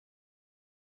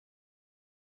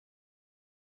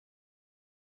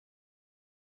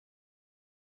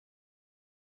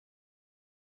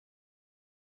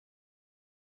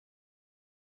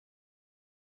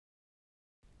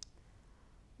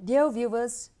Dear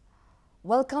viewers,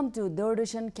 welcome to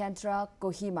Doordarshan Kendra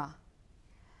Kohima.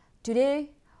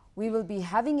 Today, we will be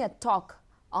having a talk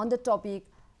on the topic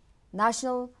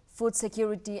National Food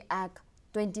Security Act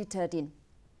 2013.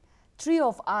 Three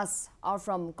of us are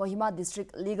from Kohima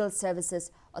District Legal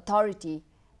Services Authority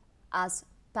as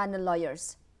panel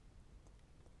lawyers.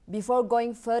 Before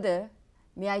going further,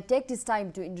 may I take this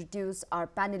time to introduce our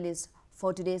panelists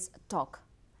for today's talk.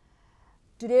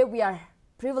 Today, we are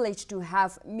privileged to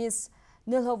have Ms.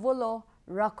 Nilhovolo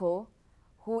Rako,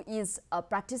 who is a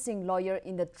practicing lawyer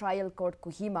in the Trial Court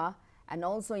Kohima and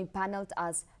also impaneled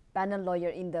as panel lawyer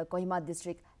in the Kohima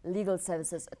District Legal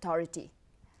Services Authority.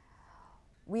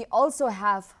 We also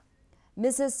have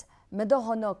Mrs.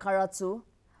 Medohono Karatsu,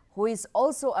 who is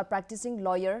also a practicing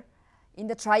lawyer in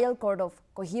the Trial Court of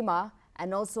Kohima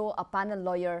and also a panel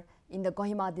lawyer in the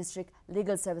Kohima District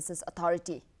Legal Services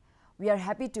Authority. We are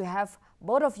happy to have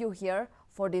both of you here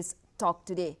for this talk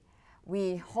today.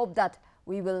 We hope that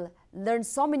we will learn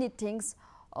so many things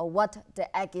what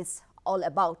the Act is all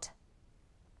about.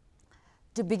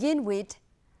 To begin with,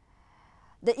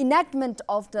 the enactment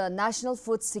of the National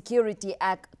Food Security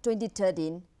Act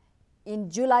 2013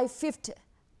 in July 5th,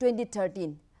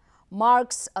 2013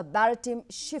 marks a paradigm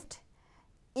shift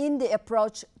in the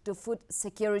approach to food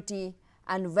security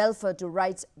and welfare to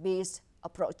rights-based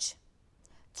approach.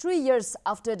 3 years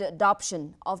after the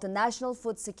adoption of the National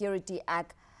Food Security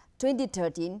Act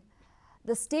 2013,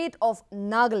 the state of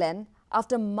Nagaland,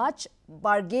 after much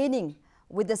bargaining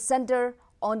with the center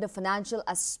on the financial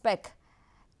aspect,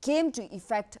 came to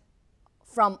effect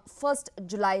from 1st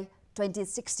July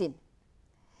 2016.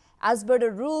 As per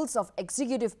the rules of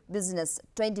Executive Business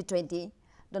 2020,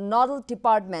 the nodal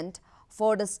department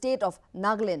for the state of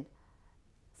Nagaland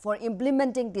for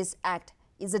implementing this act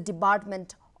is the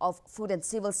Department of Food and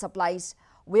Civil Supplies,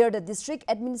 where the district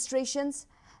administrations,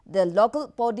 the local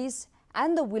bodies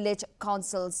and the village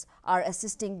councils are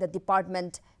assisting the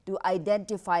department to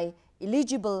identify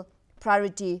eligible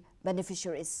priority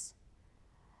beneficiaries.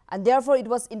 And therefore, it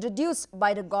was introduced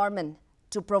by the government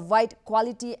to provide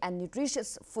quality and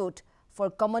nutritious food for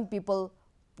common people,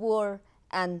 poor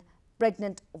and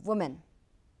pregnant women.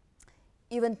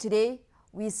 Even today,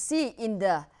 we see in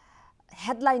the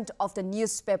headline of the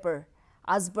newspaper,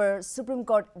 as per Supreme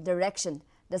Court direction,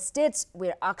 the states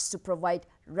were asked to provide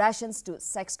rations to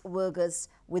sex workers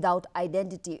without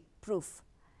identity proof.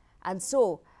 And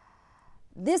so,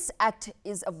 this act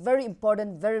is a very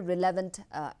important, very relevant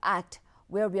act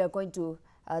where we are going to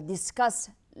discuss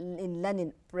in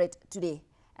Lenin Parade today.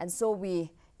 And so,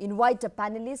 we invite the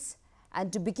panelists,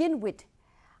 and to begin with,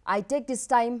 I take this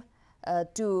time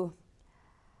to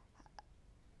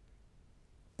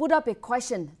put up a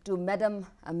question to Madam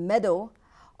Meadow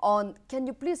on, can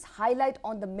you please highlight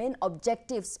on the main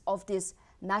objectives of this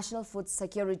National Food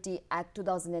Security Act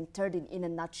 2013 in a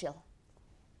nutshell?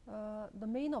 The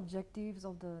main objectives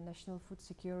of the National Food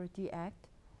Security Act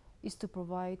is to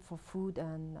provide for food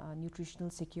and nutritional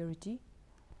security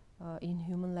in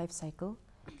human life cycle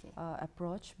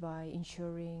approach by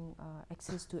ensuring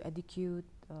access to adequate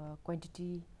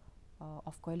quantity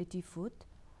of quality food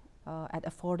at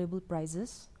affordable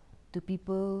prices to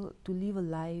people to live a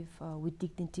life with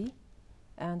dignity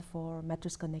and for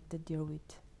matters connected therewith.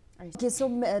 Okay, so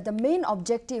the main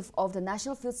objective of the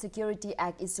National Food Security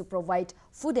Act is to provide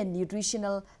food and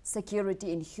nutritional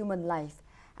security in human life.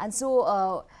 And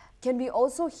so can we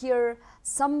also hear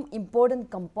some important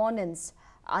components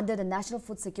under the National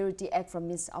Food Security Act from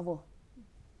Ms. Avo?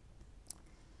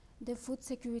 The Food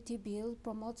Security Bill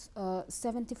promotes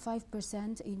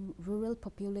 75% in rural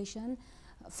population,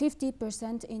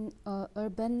 50% in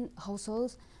urban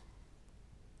households,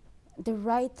 the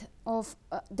right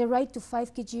to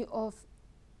 5 kg of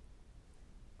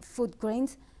food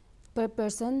grains per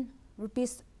person,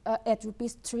 at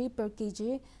rupees 3 per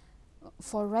kg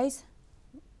for rice,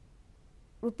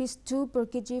 rupees 2 per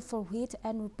kg for wheat,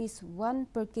 and rupees 1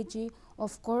 per kg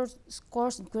of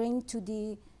coarse grain to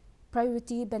the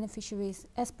priority beneficiaries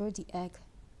as per the Act.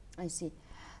 I see.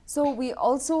 So we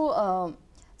also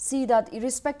see that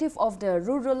irrespective of the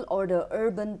rural or the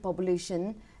urban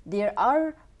population, there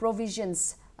are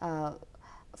provisions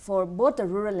for both the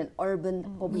rural and urban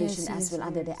population as well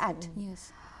under the Act.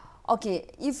 Yes. Okay,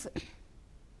 if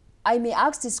I may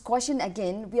ask this question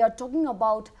again, we are talking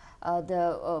about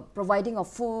the providing of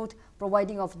food,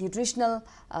 providing of nutritional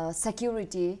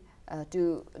security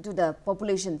to the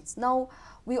populations. Now,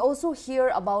 we also hear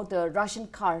about the ration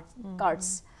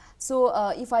cards.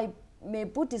 So, if I may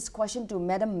put this question to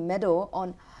Madam Meadow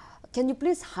on, can you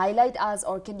please highlight us,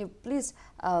 or can you please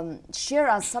share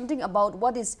us something about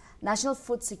what is National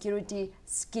Food Security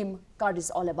Scheme card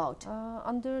is all about?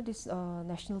 Under this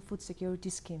National Food Security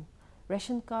Scheme,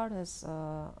 ration card is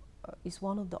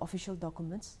one of the official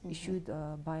documents issued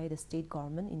by the state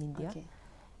government in India,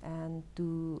 and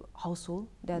to households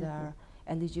that are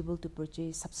eligible to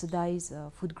purchase subsidized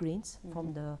food grains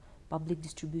from the public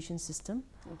distribution system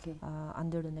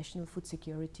under the National Food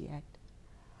Security Act.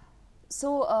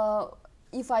 So,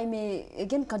 if I may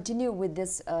again continue with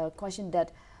this question,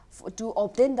 that to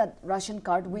obtain that ration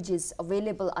card which is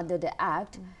available under the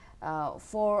Act,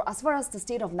 for as far as the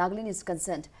state of Nagaland is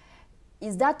concerned,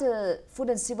 is that Food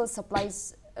and Civil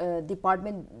Supplies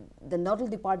department, the nodal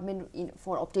department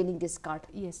for obtaining this card?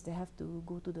 Yes, they have to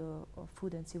go to the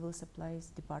Food and Civil Supplies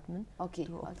department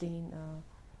to obtain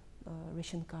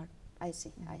ration card. I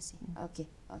see, I see. Okay,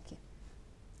 okay.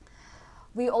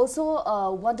 We also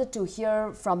wanted to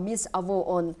hear from Ms. Avo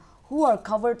on who are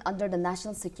covered under the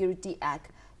National Security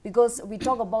Act, because we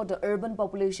talk about the urban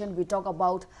population, we talk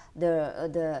about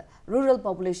the rural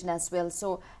population as well.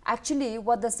 So actually,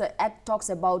 what does the Act talks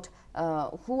about,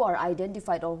 who are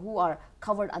identified or who are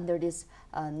covered under this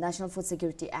National Food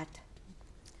Security Act?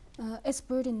 As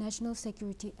per the National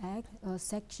Security Act,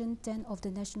 Section 10 of the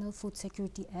National Food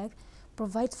Security Act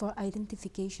provides for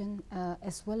identification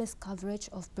as well as coverage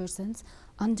of persons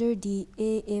under the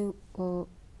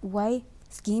AAY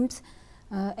schemes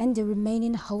and the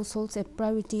remaining households a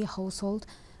priority household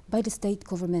by the state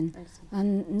government.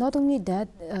 And not only that,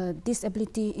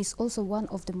 disability is also one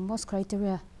of the most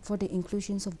criteria for the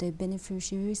inclusions of the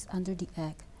beneficiaries under the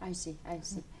Act. I see, I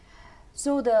see.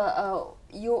 So the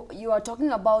you are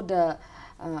talking about the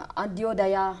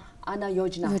Antyodaya Anna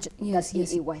Yojana. Yes,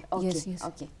 yes. AAY. Okay, yes, yes.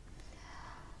 okay.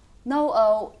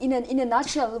 Now, in a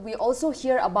nutshell, we also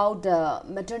hear about the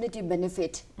maternity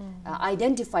benefit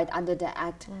identified under the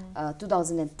Act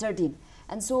 2013.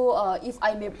 And so, if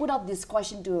I may put up this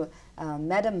question to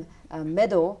Madam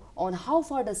Meadow on how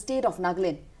far the state of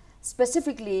Nagaland,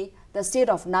 specifically the state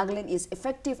of Nagaland, is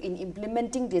effective in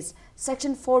implementing this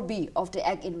Section 4B of the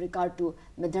Act in regard to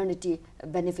maternity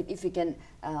benefit. If you can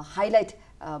highlight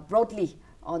broadly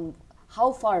on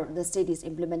how far the state is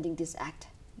implementing this Act.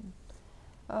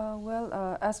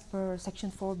 As per Section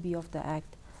 4B of the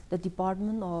Act, the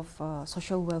Department of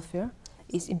Social Welfare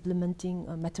is implementing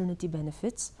a maternity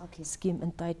benefits scheme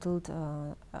entitled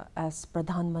as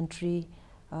Pradhan Mantri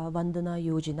Vandana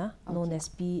Yojana, known as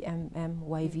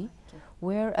PMMYV,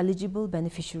 where eligible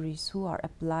beneficiaries who are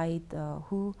applied,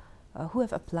 who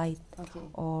have applied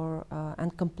or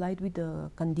and complied with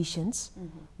the conditions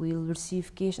will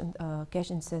receive cash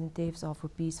incentives of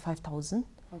Rs 5,000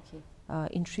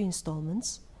 in 3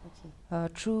 installments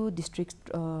through district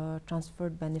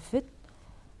transferred benefit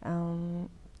to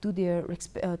their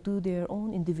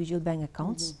own individual bank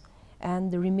accounts, and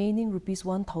the remaining Rs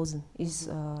 1,000 is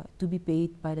to be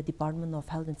paid by the Department of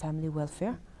Health and Family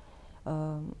Welfare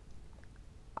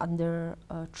under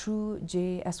through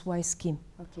JSY scheme.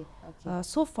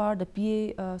 So far, the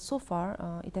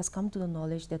it has come to the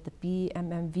knowledge that the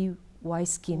PMMVY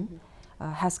scheme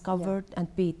has covered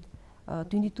and paid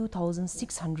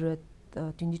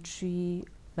 22,623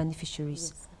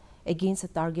 beneficiaries against a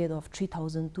target of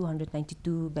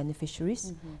 3,292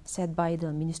 beneficiaries set by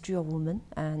the Ministry of Women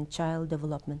and Child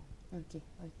Development.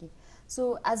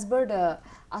 So as per the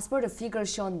figure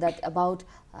shown that about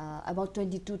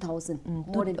 22,000,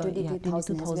 more than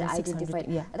 22,000 has been identified.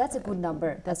 That's a good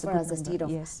number as far as the state of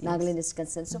Nagaland is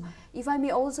concerned. So if I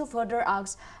may also further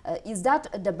ask, is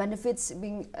that the benefits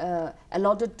being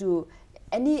allotted to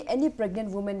any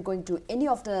pregnant woman going to any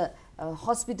of the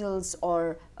hospitals,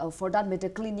 or for that matter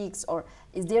clinics, or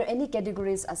is there any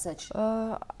categories as such?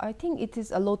 I think it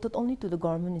is allotted only to the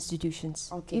government institutions.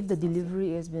 If the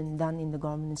delivery has been done in the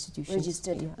government institutions.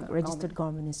 Registered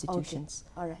government institutions.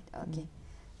 All right,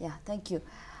 yeah, thank you.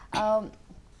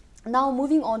 Now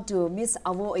moving on to Ms.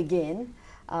 Avo again,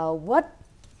 what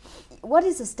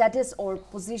is the status or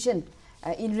position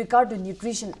in regard to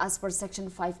nutrition as per Section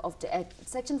 5 of the Act?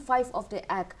 Section 5 of the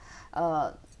Act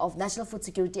of National Food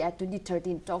Security Act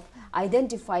 2013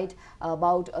 identified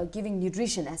about giving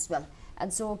nutrition as well.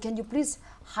 And so can you please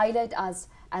highlight us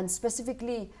and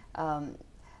specifically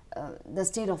the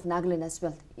state of Nagaland as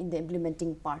well in the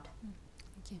implementing part?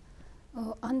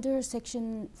 Under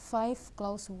Section 5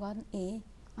 Clause 1A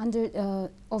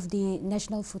of the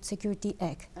National Food Security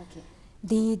Act,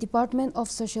 the Department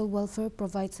of Social Welfare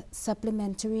provides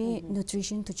supplementary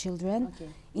nutrition to children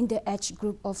in the age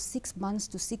group of 6 months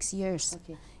to 6 years,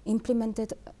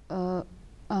 implemented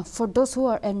for those who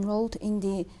are enrolled in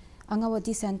the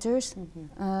Angawadi centers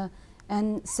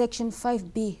and Section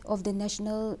 5B of the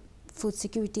National Food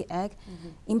Security Act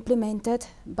implemented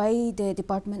by the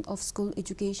Department of School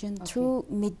Education through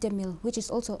midday meal, which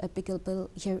is also applicable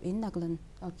here in Nagaland.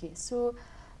 Okay, so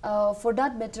for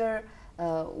that matter,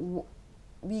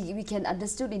 we can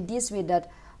understood in this way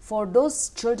that for those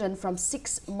children from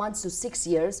 6 months to 6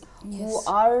 years who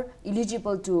are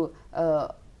eligible to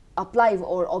apply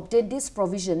or obtain this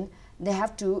provision, they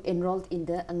have to enroll in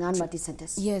the Anganwadi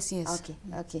centers. Yes, yes. Okay,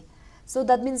 okay. So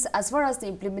that means as far as the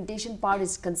implementation part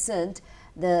is concerned,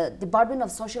 the Department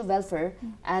of Social Welfare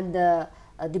and the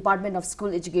Department of School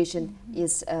Education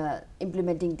is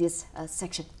implementing this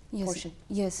section portion.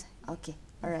 Yes. Okay,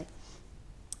 all right.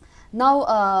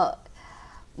 Now,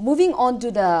 moving on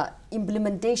to the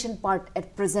implementation part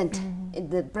at present, in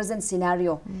the present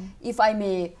scenario, if I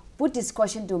may put this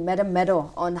question to Madam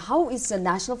Meadow on how is the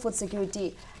National Food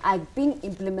Security Act being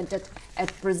implemented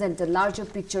at present, the larger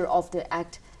picture of the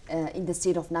Act in the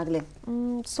state of Nagaland.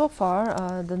 So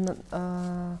far,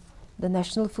 the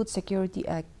National Food Security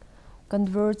Act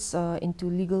converts into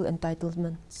legal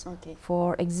entitlements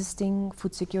for existing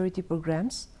food security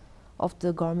programs of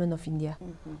the government of India.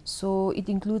 So it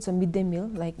includes a midday meal,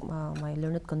 like my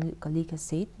learned colleague has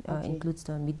said, includes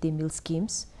the midday meal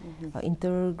schemes,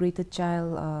 integrated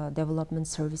child development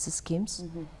services schemes,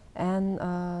 and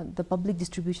the public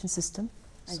distribution system.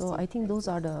 So I think those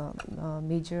are the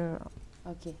major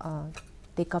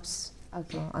take-ups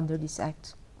under this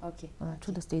act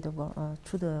through the state of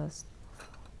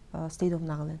state of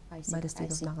Nagaland, by the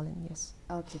state of Nagaland. Yes.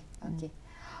 Okay. Okay.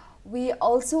 We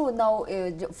also now,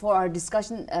 for our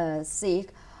discussion sake,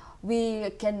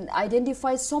 we can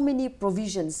identify so many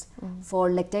provisions for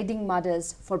lactating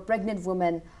mothers, for pregnant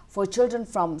women, for children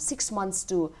from 6 months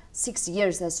to 6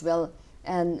 years as well,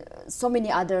 and so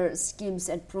many other schemes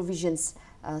and provisions,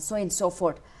 so and so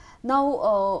forth.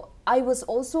 Now, I was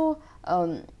also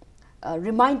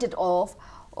reminded of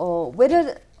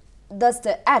whether does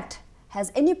the Act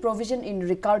has any provision in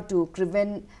regard to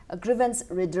grievance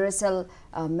redressal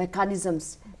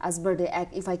mechanisms as per the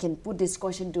Act. If I can put this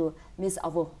question to Ms.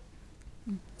 Avo.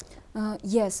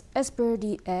 Yes, as per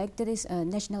the Act, that is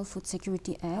National Food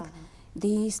Security Act,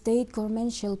 the state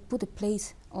government shall put a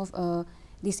place of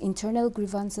these internal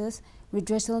grievances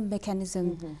redressal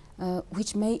mechanism,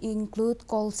 which may include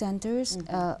call centers,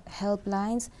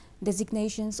 helplines,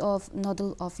 designations of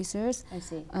nodal officers,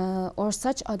 or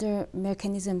such other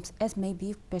mechanisms as may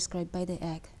be prescribed by the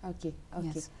Act. Okay,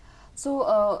 okay. Yes.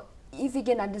 So, if we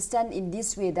can understand in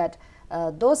this way that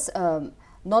those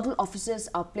nodal officers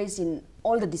are placed in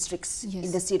all the districts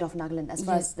in the state of Nagaland, as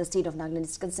far as the state of Nagaland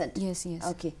is concerned. Yes, yes.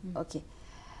 Okay, okay.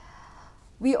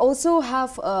 We also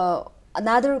have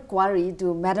another query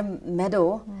to Madam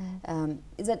Meadow,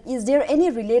 is there any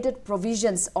related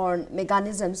provisions or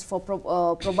mechanisms for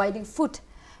providing food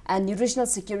and nutritional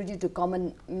security to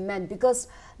common men? Because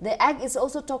the Act is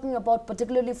also talking about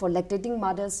particularly for lactating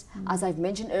mothers, as I've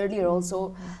mentioned earlier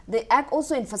also. The Act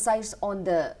also emphasizes on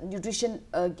the nutrition,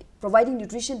 providing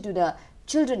nutrition to the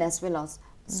children as well as.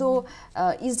 So,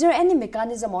 is there any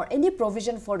mechanism or any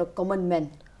provision for the common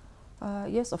men?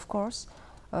 Yes, of course.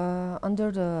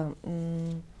 Under the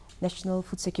National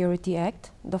Food Security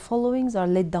Act, the followings are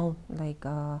laid down, like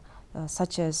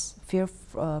such as fair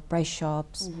price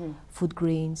shops, food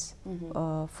grains,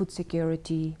 food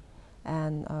security,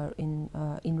 and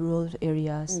in rural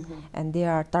areas, and they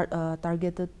are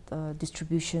targeted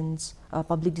distributions,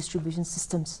 public distribution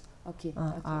systems.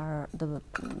 Are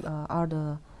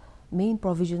the main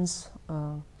provisions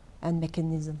and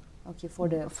mechanism. Okay, for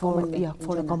the common man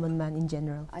for the common man in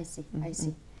general. I see, I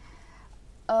see.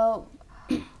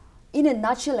 In a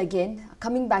nutshell again,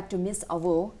 coming back to Ms.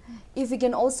 Avo, if we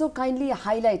can also kindly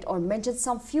highlight or mention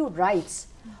some few rights.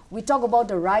 We talk about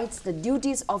the rights, the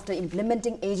duties of the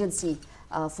implementing agency.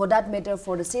 For that matter,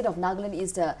 for the state of Nagaland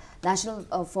is the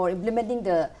national, for implementing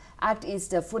the Act is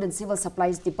the Food and Civil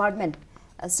Supplies Department.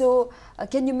 So,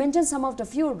 can you mention some of the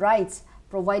few rights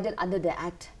provided under the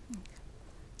Act?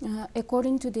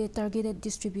 According to the Targeted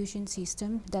Distribution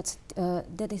System, that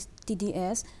is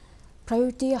TDS,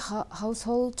 priority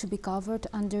household to be covered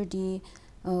under the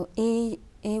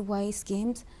AY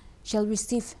schemes shall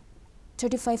receive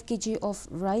 35 kg of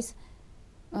rice,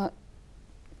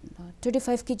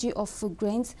 35 kg of food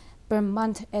grains per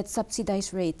month at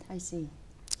subsidized rate. I see.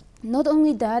 Not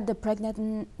only that, the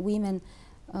pregnant women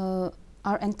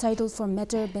are entitled for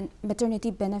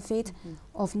maternity benefit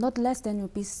of not less than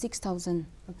 ₹6,000.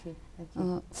 Okay,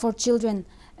 okay. For children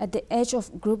at the age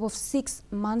of group of 6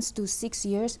 months to 6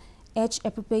 years,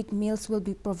 age-appropriate meals will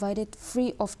be provided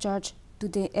free of charge to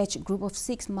the age group of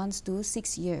 6 months to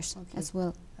 6 years as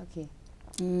well. Okay.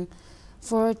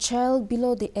 For a child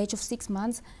below the age of 6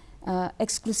 months,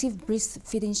 exclusive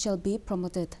breastfeeding shall be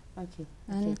promoted. Okay.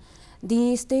 And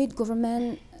the state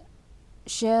government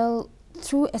shall,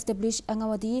 through established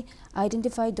Angawadi,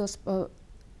 identify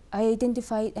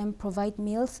and provide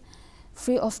meals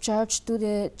free of charge to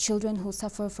the children who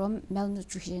suffer from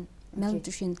malnutrition.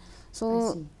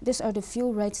 So these are the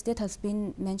few rights that has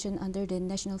been mentioned under the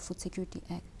National Food Security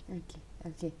Act.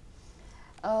 Okay.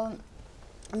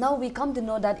 Now we come to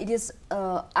know that it is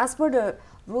as per the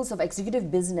rules of executive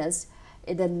business,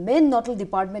 the main nodal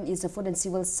department is the Food and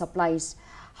Civil Supplies.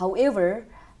 However,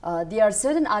 there are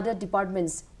certain other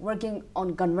departments working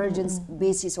on convergence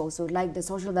basis also, like the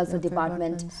Social Welfare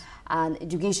Department and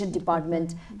Education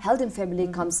Department, Health and Family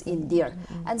comes in there.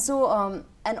 And so,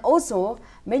 and also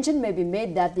mention may be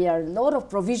made that there are a lot of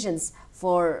provisions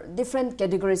for different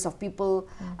categories of people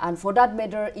and for that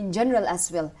matter in general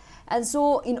as well. And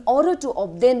so in order to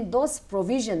obtain those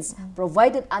provisions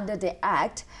provided under the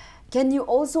Act, can you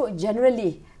also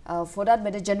generally, for that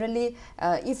matter generally,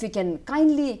 if you can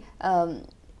kindly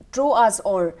throw us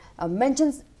or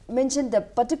mention the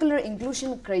particular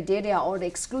inclusion criteria or the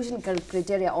exclusion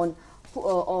criteria on who,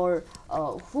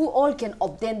 who all can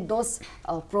obtain those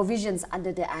provisions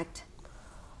under the Act?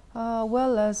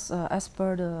 Well, as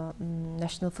per the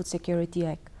National Food Security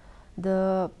Act,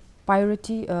 the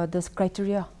priority, the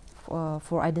criteria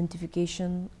for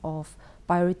identification of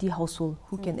priority household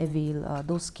who can avail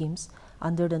those schemes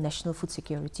under the National Food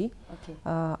Security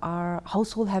are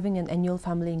household having an annual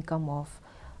family income of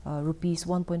rupees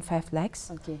 1.5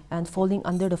 lakhs and falling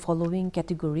under the following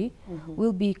category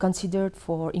will be considered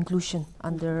for inclusion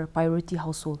under priority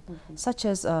household, such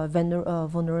as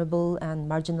vulnerable and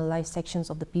marginalized sections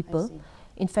of the people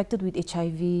infected with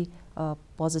HIV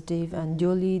positive and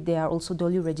they are also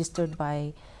duly registered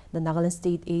by the Nagaland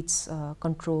State AIDS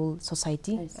Control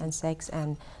Society and SACS,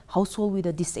 and household with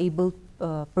a disabled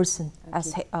person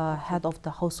as head of the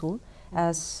household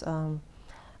as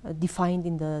defined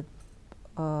in the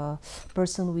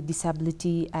Person with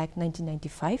Disability Act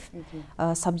 1995,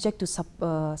 subject to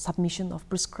submission of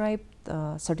prescribed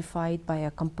certified by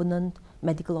a component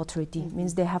medical authority,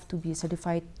 means they have to be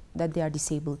certified that they are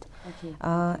disabled.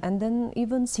 And then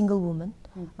even single women,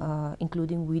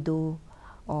 including widow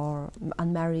or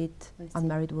unmarried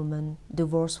woman,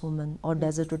 divorced woman or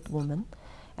deserted woman,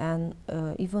 and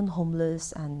even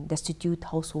homeless and destitute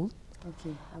household.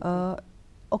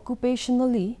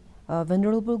 Occupationally,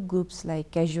 vulnerable groups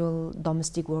like casual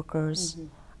domestic workers,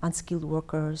 unskilled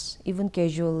workers, even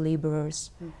casual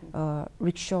laborers,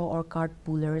 rickshaw or cart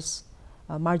pullers,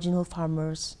 marginal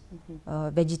farmers,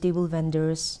 vegetable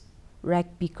vendors, rag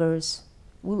pickers,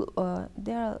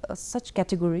 there are such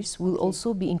categories will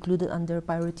also be included under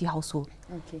priority household.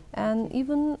 And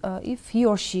even if he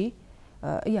or she,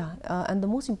 and the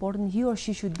most important, he or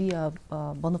she should be a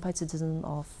bona fide citizen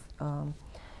of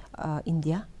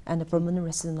India and a permanent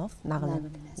resident of Nagaland.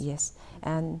 Yes,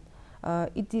 and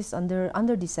it is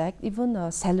under this act, even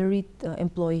a salaried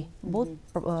employee, both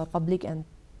public and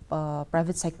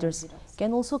private sectors,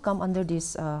 can also come under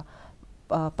this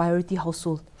priority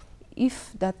household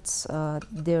if that's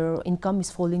their income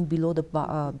is falling below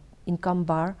the income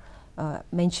bar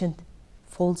mentioned,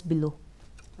 falls below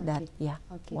that.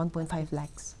 1.5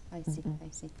 lakhs. I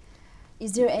see.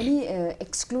 Is there any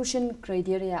exclusion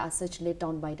criteria as such laid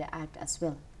down by the Act as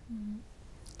well?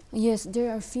 Yes,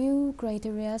 there are few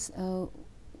criteria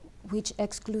which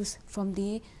excludes from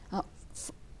the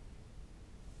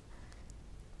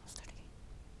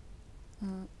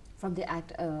from the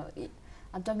Act.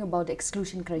 I'm talking about the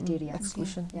exclusion criteria.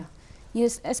 Exclusion.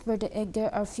 Yes, as per the Act,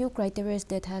 there are few criteria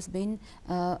that has been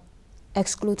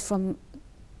excluded from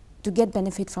to get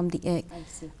benefit from the Act. I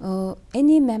see.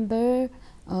 Any member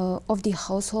of the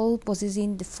household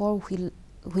possessing the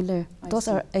four-wheeler, those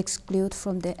are excluded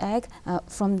from the Act,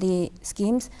 from the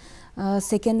schemes.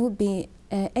 Second would be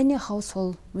any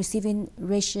household receiving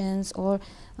rations or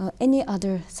any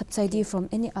other subsidy from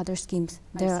any other schemes,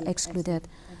 they are excluded.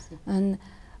 And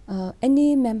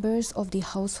any members of the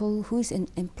household who is an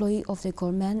employee of the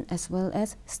government as well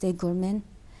as state government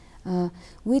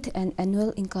with an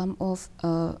annual income of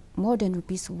more than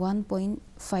rupees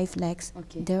 1.5 lakhs,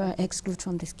 they are excluded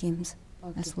from the schemes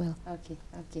as well.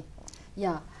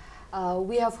 Yeah,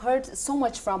 we have heard so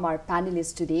much from our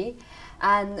panelists today,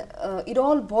 and it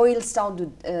all boils down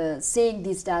to saying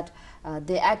this, that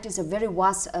the Act is a very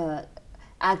vast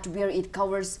Act where it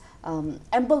covers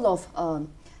ample of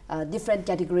different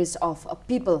categories of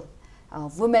people,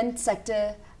 women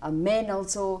sector, men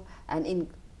also, and in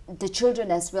the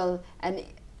children as well, and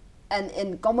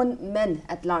in common men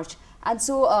at large. And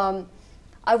so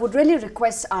I would really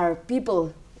request our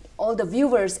people all the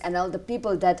viewers and all the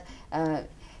people that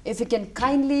if you can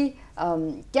kindly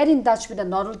get in touch with the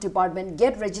Nodal Department,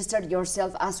 get registered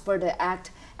yourself as per the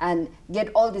Act, and get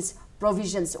all these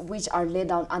provisions which are laid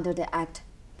down under the Act.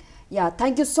 Yeah,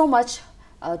 thank you so much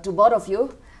to both of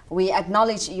you. We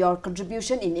acknowledge your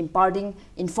contribution in imparting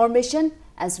information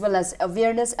as well as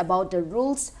awareness about the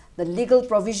rules, the legal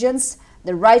provisions,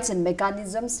 the rights and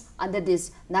mechanisms under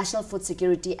this National Food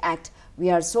Security Act. We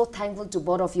are so thankful to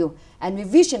both of you, and we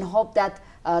wish and hope that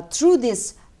through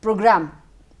this program,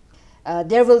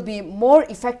 there will be more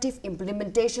effective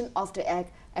implementation of the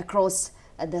Act across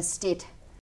the state.